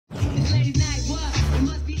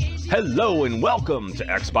Hello and welcome to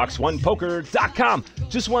Xbox1Poker.com.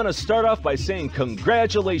 Just want to start off by saying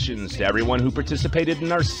congratulations to everyone who participated in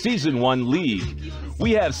our Season 1 League.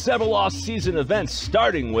 We have several off-season events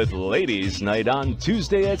starting with Ladies Night on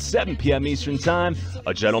Tuesday at 7 p.m. Eastern Time,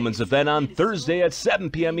 a Gentleman's event on Thursday at 7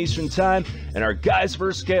 p.m. Eastern Time, and our Guys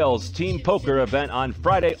vs. Gals Team Poker event on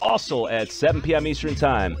Friday also at 7 p.m. Eastern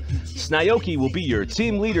Time. Snyoki will be your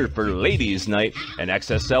team leader for Ladies Night, and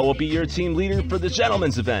XSL will be your team leader for the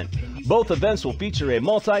Gentleman's event. Both events will feature a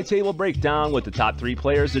multi-table breakdown with the top 3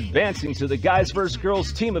 players advancing to the Guys vs.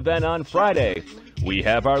 Girls team event on Friday. We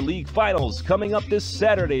have our league finals coming up this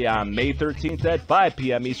Saturday on May 13th at 5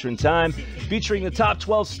 p.m. Eastern Time, featuring the top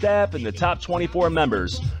 12 staff and the top 24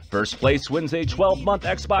 members. First place wins a 12-month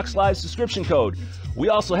Xbox Live subscription code. We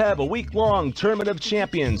also have a week-long Tournament of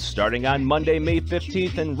Champions starting on Monday, May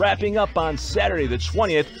 15th and wrapping up on Saturday the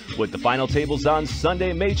 20th with the final tables on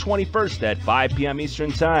Sunday, May 21st at 5 p.m.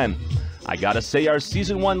 Eastern Time. I gotta say, our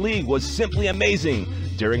Season 1 League was simply amazing.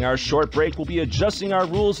 During our short break, we'll be adjusting our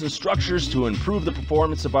rules and structures to improve the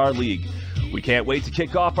performance of our league. We can't wait to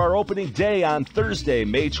kick off our opening day on Thursday,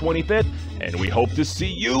 May 25th, and we hope to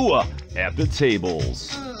see you at the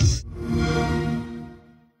tables.